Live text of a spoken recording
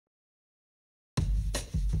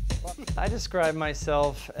I describe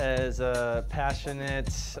myself as a passionate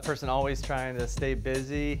person always trying to stay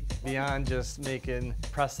busy. Beyond just making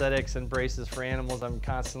prosthetics and braces for animals, I'm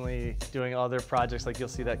constantly doing other projects, like you'll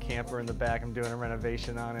see that camper in the back. I'm doing a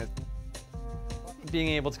renovation on it. Being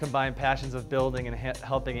able to combine passions of building and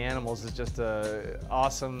helping animals is just an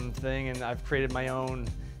awesome thing, and I've created my own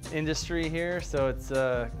industry here, so it's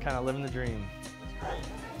kind of living the dream.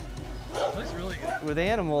 That looks really good. With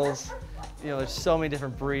animals, you know, there's so many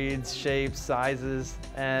different breeds, shapes, sizes,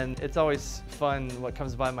 and it's always fun what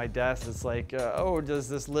comes by my desk. It's like, oh, does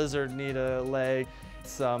this lizard need a leg?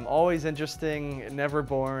 It's always interesting, never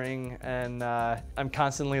boring, and I'm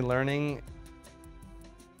constantly learning.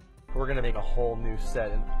 We're gonna make a whole new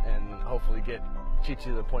set and hopefully get Chi-Chi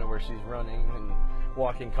to the point where she's running and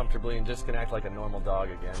walking comfortably and just can act like a normal dog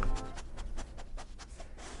again.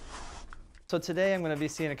 So today I'm gonna be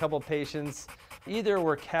seeing a couple patients. Either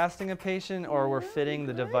we're casting a patient or we're fitting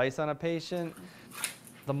the device on a patient.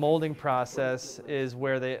 The molding process is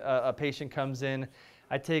where a patient comes in.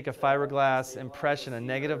 I take a fiberglass impression, a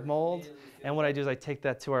negative mold, and what I do is I take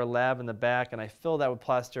that to our lab in the back and I fill that with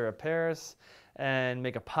plaster of Paris and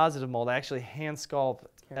make a positive mold. I actually hand sculpt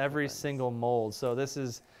every single mold. So this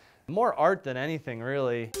is more art than anything,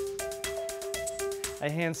 really. I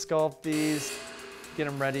hand sculpt these, get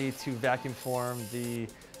them ready to vacuum form the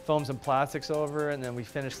foams and plastics over, and then we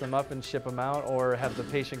finish them up and ship them out, or have the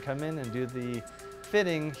patient come in and do the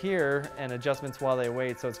fitting here and adjustments while they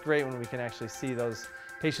wait. So it's great when we can actually see those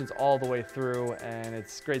patients all the way through, and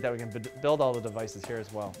it's great that we can build all the devices here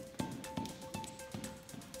as well.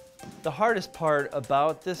 The hardest part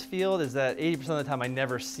about this field is that 80% of the time I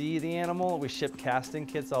never see the animal. We ship casting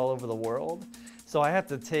kits all over the world. So I have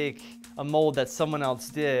to take a mold that someone else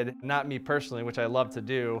did, not me personally, which I love to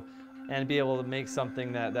do, and be able to make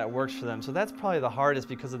something that works for them. So that's probably the hardest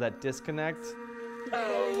because of that disconnect.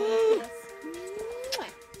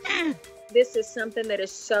 This is something that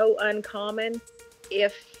is so uncommon.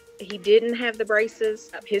 If he didn't have the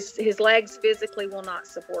braces, his legs physically will not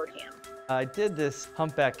support him. I did this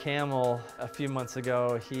humpback camel a few months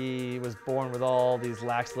ago. He was born with all these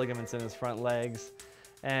lax ligaments in his front legs.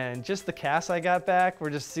 And just the casts I got back were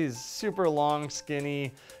just these super long,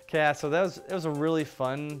 skinny casts. So it was a really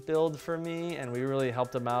fun build for me, and we really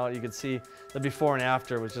helped him out. You could see the before and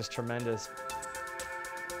after was just tremendous.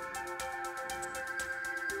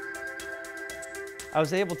 I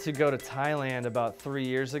was able to go to Thailand about 3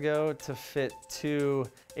 years ago to fit 2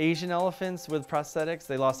 Asian elephants with prosthetics.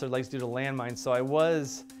 They lost their legs due to landmines, so I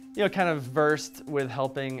was, you know, kind of versed with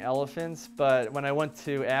helping elephants. But when I went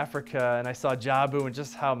to Africa and I saw Jabu and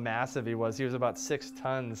just how massive he was about 6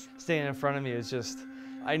 tons. Standing in front of me, it was just,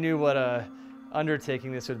 I knew what a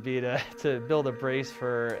undertaking this would be to build a brace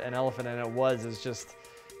for an elephant, and it was. It's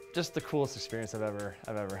just the coolest experience I've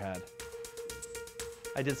ever had.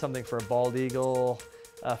 I did something for a bald eagle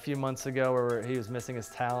a few months ago where he was missing his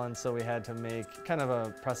talon, so we had to make kind of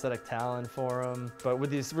a prosthetic talon for him. But with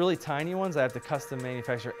these really tiny ones, I have to custom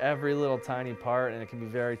manufacture every little tiny part, and it can be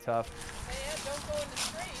very tough. Hey, Ed, don't go in the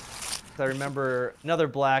street. I remember another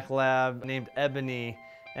black lab named Ebony,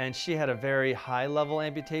 and she had a very high level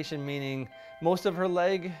amputation, meaning most of her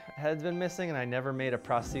leg had been missing, and I never made a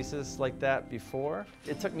prosthesis like that before.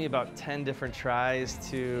 It took me about 10 different tries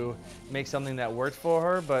to make something that worked for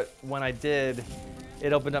her, but when I did,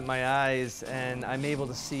 it opened up my eyes, and I'm able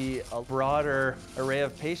to see a broader array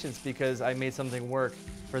of patients because I made something work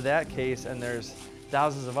for that case, and there's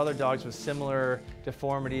thousands of other dogs with similar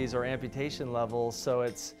deformities or amputation levels, so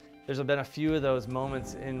there's been a few of those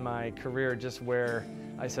moments in my career just where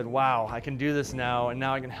I said, wow, I can do this now, and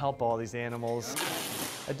now I can help all these animals.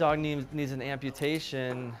 A dog needs an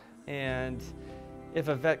amputation, and if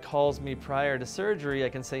a vet calls me prior to surgery, I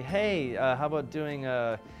can say, hey, how about doing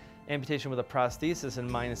a amputation with a prosthesis in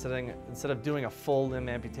mind instead of doing a full limb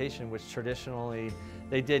amputation, which traditionally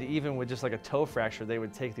they did even with just like a toe fracture, they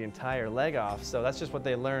would take the entire leg off. So that's just what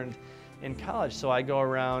they learned in college. So I go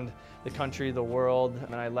around the country, the world,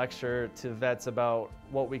 and I lecture to vets about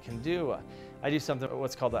what we can do. I do something,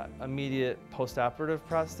 what's called an immediate post-operative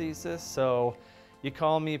prosthesis. So you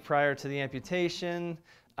call me prior to the amputation,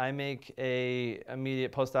 I make a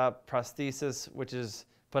immediate post-op prosthesis, which is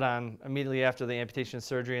put on immediately after the amputation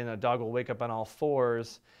surgery, and the dog will wake up on all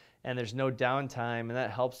 4s, and there's no downtime, and that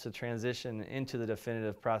helps to transition into the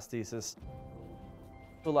definitive prosthesis.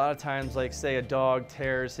 A lot of times, like say a dog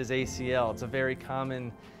tears his ACL, it's a very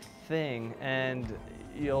common thing, and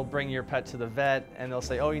you'll bring your pet to the vet and they'll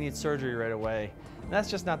say, oh, you need surgery right away. And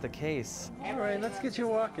that's just not the case. All right, let's get you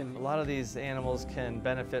walking. A lot of these animals can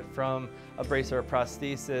benefit from a brace or a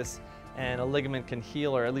prosthesis and a ligament can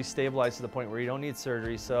heal or at least stabilize to the point where you don't need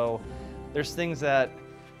surgery. So there's things that,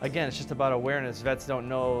 again, it's just about awareness. Vets don't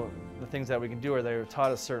know the things that we can do, or they're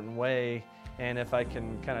taught a certain way. And if I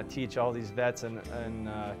can kind of teach all these vets and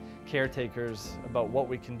caretakers about what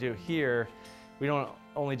we can do here, we don't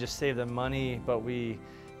only just save them money, but we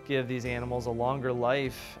give these animals a longer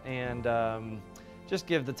life and just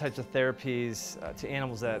give the types of therapies to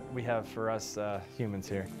animals that we have for us humans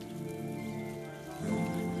here.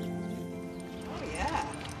 Oh, yeah.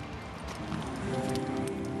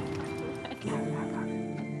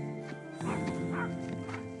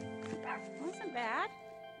 Wasn't bad.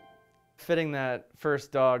 Fitting that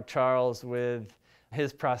first dog, Charles, with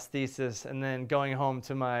his prosthesis, and then going home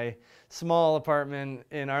to my small apartment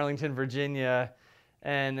in Arlington, Virginia,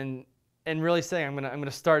 and really saying, I'm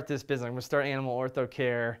gonna start this business. I'm gonna start animal ortho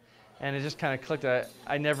care, and it just kind of clicked.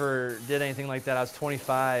 I never did anything like that. I was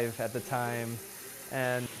 25 at the time,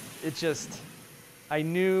 and it just, I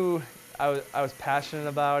knew I was passionate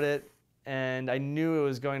about it, and I knew it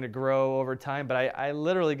was going to grow over time. But I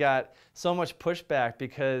literally got so much pushback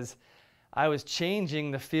because I was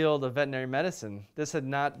changing the field of veterinary medicine. This had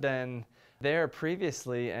not been there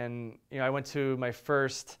previously, and I went to my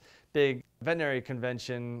first big veterinary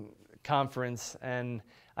convention conference, and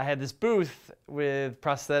I had this booth with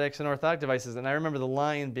prosthetics and orthotic devices, and I remember the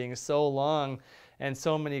line being so long and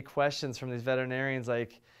so many questions from these veterinarians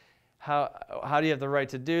like, how do you have the right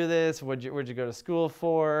to do this? Where'd you go to school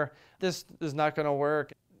for? This is not going to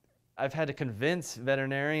work. I've had to convince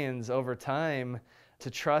veterinarians over time to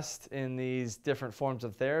trust in these different forms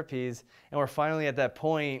of therapies, and we're finally at that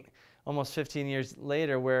point, almost 15 years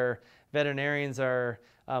later, where veterinarians are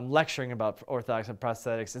lecturing about orthotics and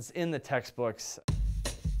prosthetics. It's in the textbooks.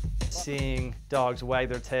 Seeing dogs wag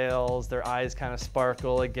their tails, their eyes kind of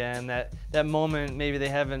sparkle again, that moment maybe they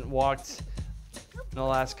haven't walked in the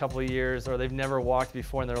last couple of years, or they've never walked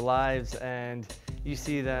before in their lives, and you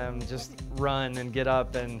see them just run and get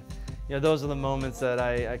up, and those are the moments that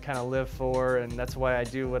I kind of live for, and that's why I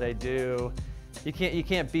do what I do. You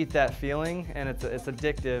can't beat that feeling, and it's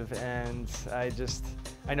addictive, and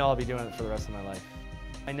I know I'll be doing it for the rest of my life.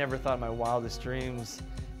 I never thought in my wildest dreams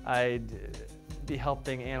I'd be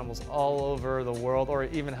helping animals all over the world, or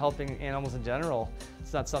even helping animals in general.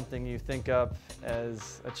 It's not something you think of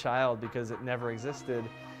as a child because it never existed.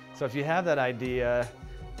 So if you have that idea,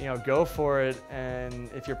 go for it, and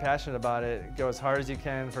if you're passionate about it, go as hard as you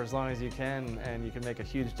can for as long as you can, and you can make a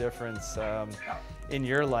huge difference in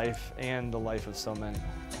your life and the life of so many.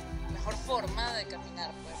 Mejor forma de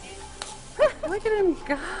caminar, pues. Look at him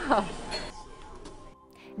go.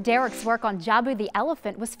 Derrick's work on Jabu the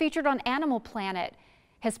elephant was featured on Animal Planet.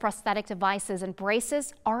 His prosthetic devices and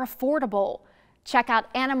braces are affordable. Check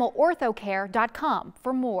out animalorthocare.com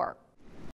for more.